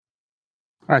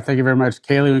All right, thank you very much,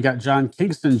 Kaylee. We've got John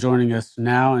Kingston joining us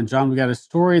now. And John, we got a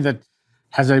story that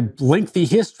has a lengthy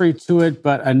history to it,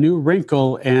 but a new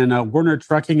wrinkle. And Werner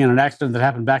Trucking, and an accident that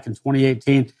happened back in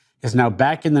 2018, is now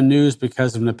back in the news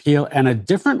because of an appeal and a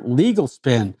different legal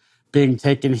spin being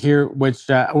taken here, which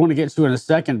I want to get to in a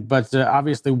second. But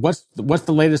obviously, what's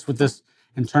the latest with this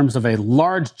in terms of a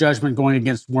large judgment going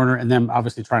against Werner and them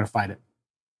obviously trying to fight it?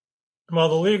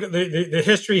 Well, the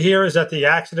history here is that the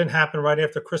accident happened right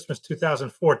after Christmas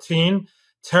 2014.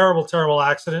 Terrible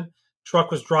accident.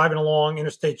 Truck was driving along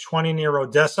Interstate 20 near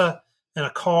Odessa, and a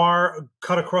car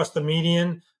cut across the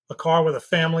median, a car with a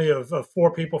family of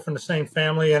four people from the same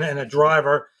family and a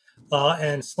driver,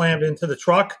 and slammed into the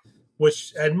truck,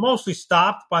 which had mostly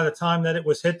stopped by the time that it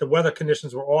was hit. The weather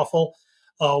conditions were awful.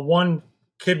 One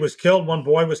kid was killed. One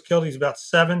boy was killed. He's about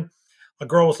 7. A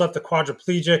girl was left a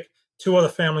quadriplegic. 2 other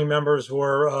family members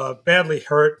were badly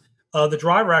hurt. The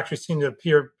driver actually seemed to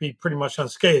appear to be pretty much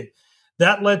unscathed.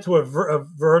 That led to a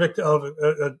verdict of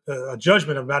a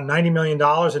judgment of about $90 million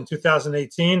in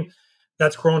 2018.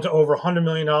 That's grown to over $100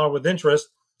 million with interest.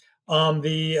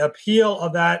 The appeal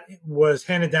of that was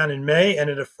handed down in May, and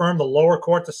it affirmed the lower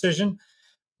court decision.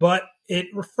 But it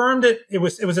affirmed it. It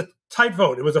was a tight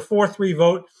vote. It was a 4-3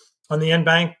 vote on the en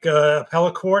banc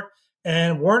appellate court.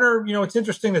 And Werner, it's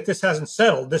interesting that this hasn't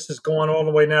settled. This has gone all the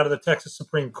way now to the Texas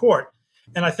Supreme Court.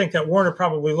 And I think that Werner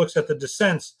probably looks at the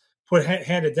dissents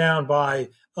handed down by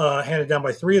 3 of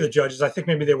the judges. I think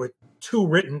maybe there were 2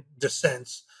 written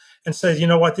dissents, and says, you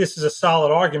know what, this is a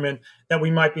solid argument that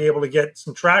we might be able to get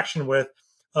some traction with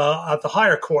at the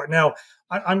higher court. Now,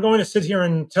 I'm going to sit here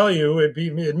and tell you,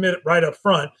 admit it right up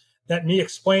front, that me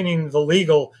explaining the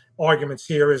legal arguments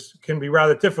here can be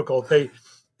rather difficult.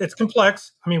 It's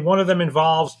complex. I mean, one of them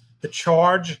involves the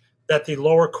charge that the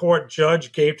lower court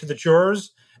judge gave to the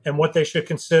jurors and what they should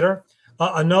consider.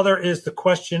 Another is the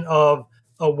question of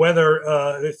whether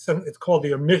it's called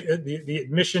the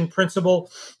admission principle,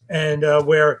 and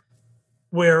where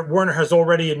Werner has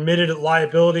already admitted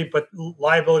liability, but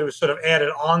liability was sort of added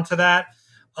on to that.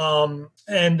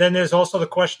 And then there's also the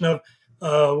question of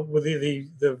with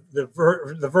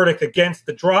the verdict against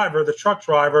the driver, the truck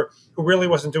driver, who really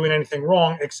wasn't doing anything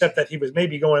wrong, except that he was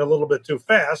maybe going a little bit too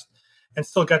fast, and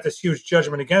still got this huge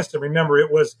judgment against him. Remember,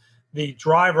 it was the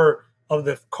driver of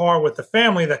the car with the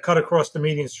family that cut across the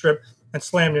median strip and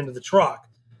slammed into the truck.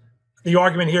 The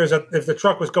argument here is that if the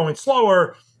truck was going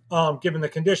slower, given the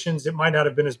conditions, it might not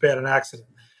have been as bad an accident.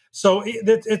 So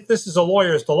this is a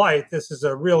lawyer's delight. This is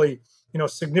a really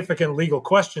significant legal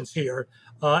questions here,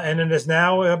 and it is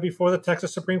now before the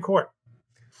Texas Supreme Court.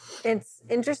 It's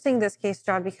interesting, this case,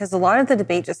 John, because a lot of the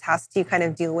debate just has to kind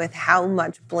of deal with how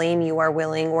much blame you are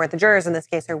willing, or the jurors in this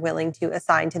case are willing to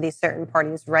assign to these certain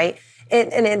parties, right?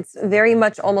 And it's very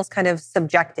much almost kind of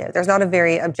subjective. There's not a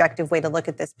very objective way to look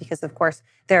at this because, of course,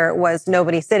 there was no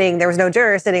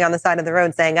juror sitting on the side of the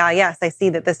road saying, yes, I see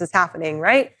that this is happening,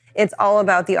 right? It's all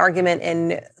about the argument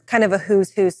in kind of a who's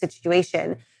who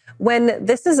situation. When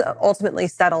this is ultimately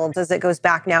settled, as it goes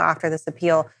back now after this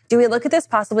appeal, do we look at this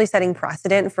possibly setting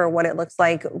precedent for what it looks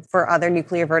like for other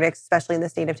nuclear verdicts, especially in the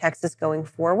state of Texas going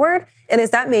forward? And is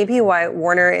that maybe why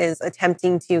Werner is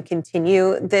attempting to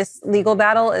continue this legal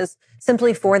battle, is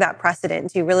simply for that precedent,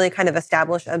 to really kind of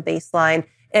establish a baseline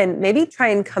and maybe try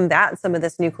and combat some of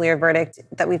this nuclear verdict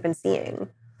that we've been seeing?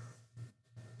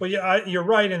 Well, yeah, you're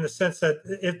right in the sense that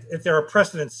if there are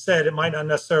precedents set, it might not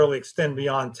necessarily extend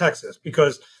beyond Texas,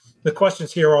 because the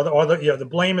questions here are the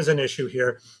blame is an issue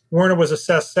here. Werner was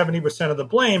assessed 70% of the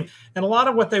blame, and a lot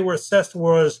of what they were assessed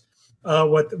was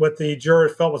what the juror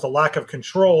felt was a lack of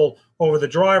control over the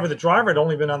driver. The driver had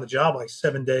only been on the job like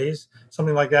 7 days,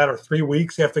 something like that, or 3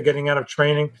 weeks after getting out of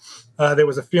training. There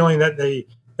was a feeling that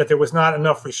there was not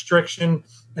enough restriction,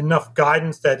 enough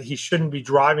guidance that he shouldn't be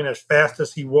driving as fast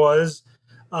as he was,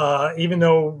 even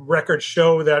though records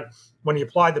show that when he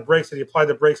applied the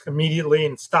brakes immediately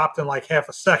and stopped in like half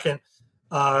a second.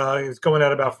 He was going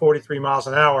at about 43 miles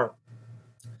an hour.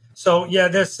 So, yeah,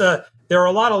 there are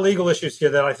a lot of legal issues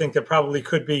here that I think that probably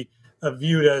could be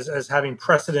viewed as having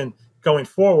precedent going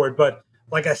forward. But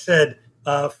like I said,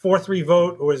 4-3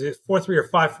 vote, or is it 4-3 or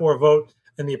 5-4 vote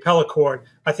in the appellate court?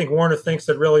 I think Werner thinks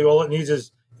that really all it needs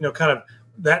is, kind of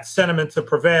that sentiment to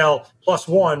prevail plus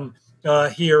one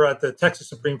here at the Texas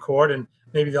Supreme Court, and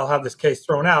maybe they'll have this case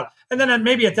thrown out. And then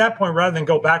maybe at that point, rather than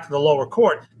go back to the lower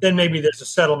court, then maybe there's a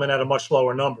settlement at a much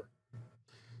lower number.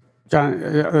 John,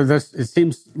 it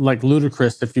seems like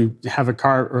ludicrous if you have a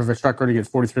car or a truck running at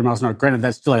 43 miles an hour. Granted,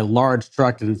 that's still a large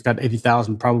truck, and it's got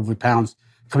 80,000 probably pounds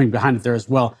coming behind it there as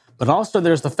well. But also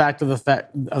there's the fact of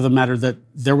the matter that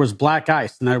there was black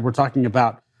ice, and that we're talking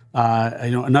about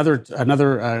Another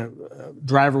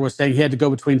driver was saying he had to go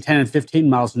between 10 and 15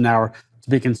 miles an hour to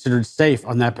be considered safe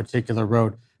on that particular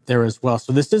road there as well.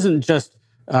 So this isn't just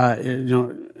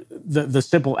the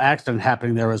simple accident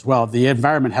happening there as well. The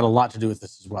environment had a lot to do with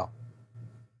this as well.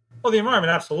 Well, the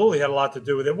environment absolutely had a lot to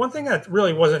do with it. One thing that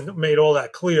really wasn't made all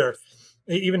that clear,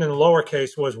 even in the lower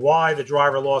case, was why the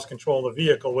driver lost control of the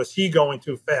vehicle. Was he going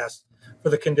too fast for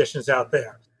the conditions out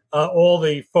there? All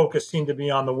the focus seemed to be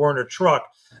on the Werner truck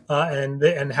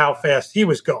and how fast he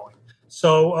was going.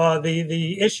 So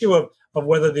the issue of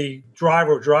whether the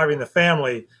driver driving the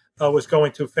family was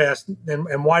going too fast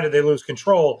and why did they lose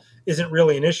control isn't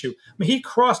really an issue. I mean, he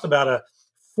crossed about a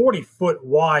 40-foot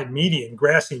wide median,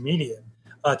 grassy median,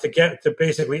 to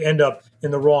basically end up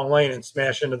in the wrong lane and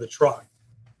smash into the truck.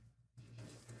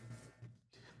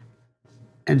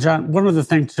 And John, one other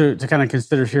thing to kind of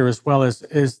consider here as well is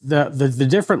the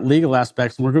different legal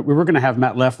aspects. And we were going to have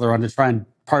Matt Leffler on to try and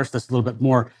parse this a little bit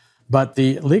more. But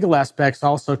the legal aspects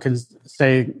also can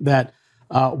say that,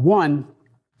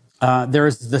 there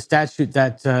is the statute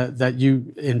that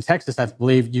you, in Texas, I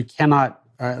believe, you cannot,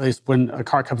 or at least when a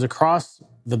car comes across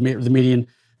the median,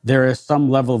 there is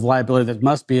some level of liability that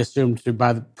must be assumed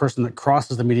by the person that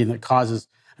crosses the median that causes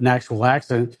an actual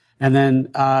accident. And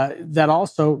then that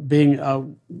also being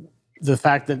the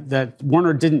fact that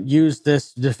Werner didn't use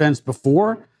this defense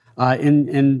before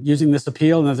in using this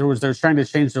appeal. In other words, they're trying to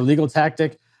change their legal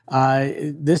tactic.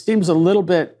 This seems a little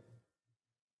bit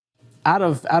out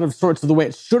of sorts of the way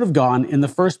it should have gone in the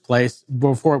first place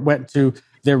before it went to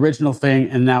the original thing,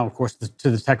 and now, of course,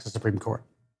 to the Texas Supreme Court.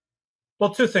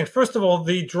 Well, two things. First of all,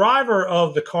 the driver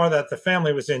of the car that the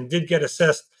family was in did get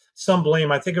assessed some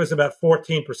blame. I think it was about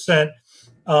 14%.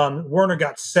 Werner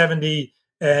got 70%,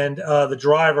 and the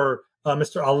driver,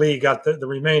 Mr. Ali, got the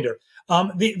remainder.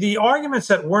 The arguments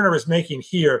that Werner is making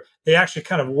here, they actually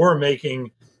kind of were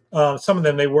making. Some of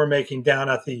them they were making down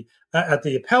at the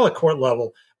appellate court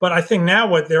level. But I think now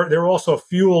what they're also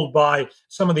fueled by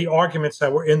some of the arguments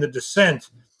that were in the dissent,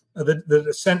 the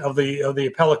dissent of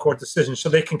the appellate court decision. So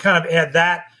they can kind of add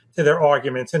that to their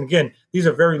arguments. And again, these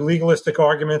are very legalistic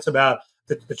arguments about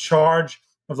the charge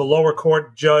of the lower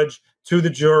court judge to the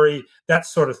jury, that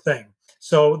sort of thing.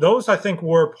 So those, I think,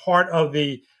 were part of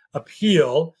the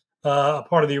appeal,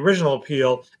 part of the original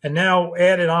appeal, and now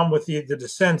added on with the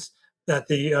dissents that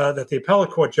the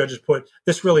appellate court judges put.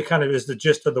 This really kind of is the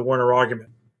gist of the Werner argument.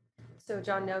 So,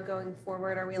 John, now going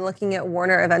forward, are we looking at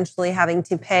Werner eventually having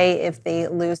to pay if they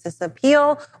lose this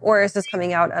appeal, or is this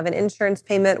coming out of an insurance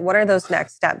payment? What are those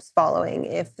next steps following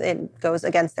if it goes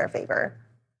against their favor?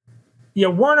 Yeah,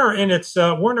 Werner in its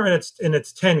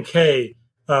 10K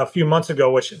a few months ago,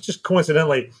 which just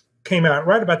coincidentally came out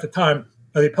right about the time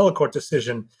of the appellate court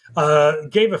decision,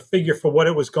 gave a figure for what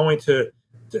it was going to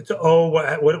owe,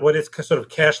 what its sort of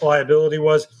cash liability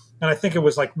was. And I think it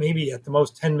was like maybe at the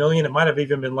most $10 million. It might have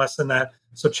even been less than that.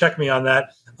 So check me on that.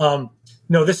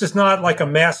 No, this is not like a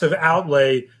massive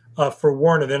outlay for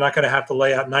Werner. They're not going to have to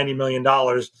lay out $90 million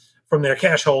from their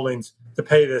cash holdings to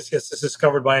pay this. Yes, this is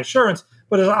covered by insurance,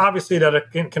 but obviously that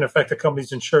it can affect the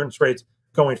company's insurance rates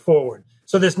going forward.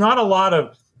 So there's not a lot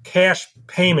of cash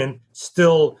payment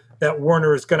still that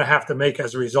Werner is going to have to make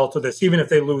as a result of this, even if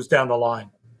they lose down the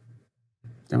line.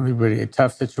 Definitely a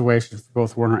tough situation for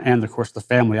both Werner and, of course, the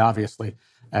family, obviously,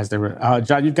 as they were.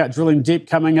 John, you've got Drilling Deep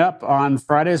coming up on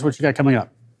Fridays. What you got coming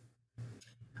up?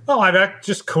 Oh,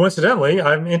 just coincidentally,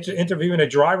 I'm interviewing a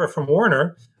driver from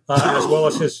Werner, as well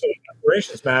as his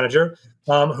operations manager,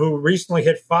 who recently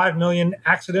hit 5 million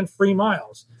accident-free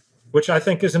miles, which I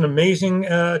think is an amazing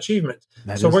achievement.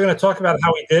 We're going to talk about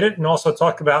how he did it, and also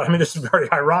talk about, this is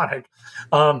very ironic,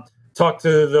 talk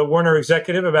to the Werner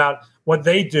executive about what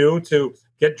they do to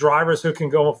get drivers who can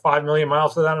go 5 million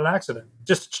miles without an accident.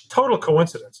 Just total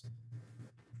coincidence.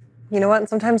 You know what?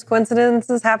 Sometimes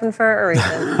coincidences happen for a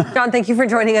reason. John, thank you for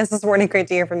joining us this morning. Great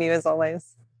to hear from you as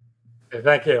always. Okay,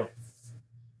 thank you.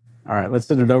 All right, let's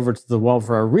send it over to the wall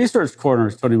for our research corner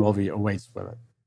as Tony Mulvey awaits with it.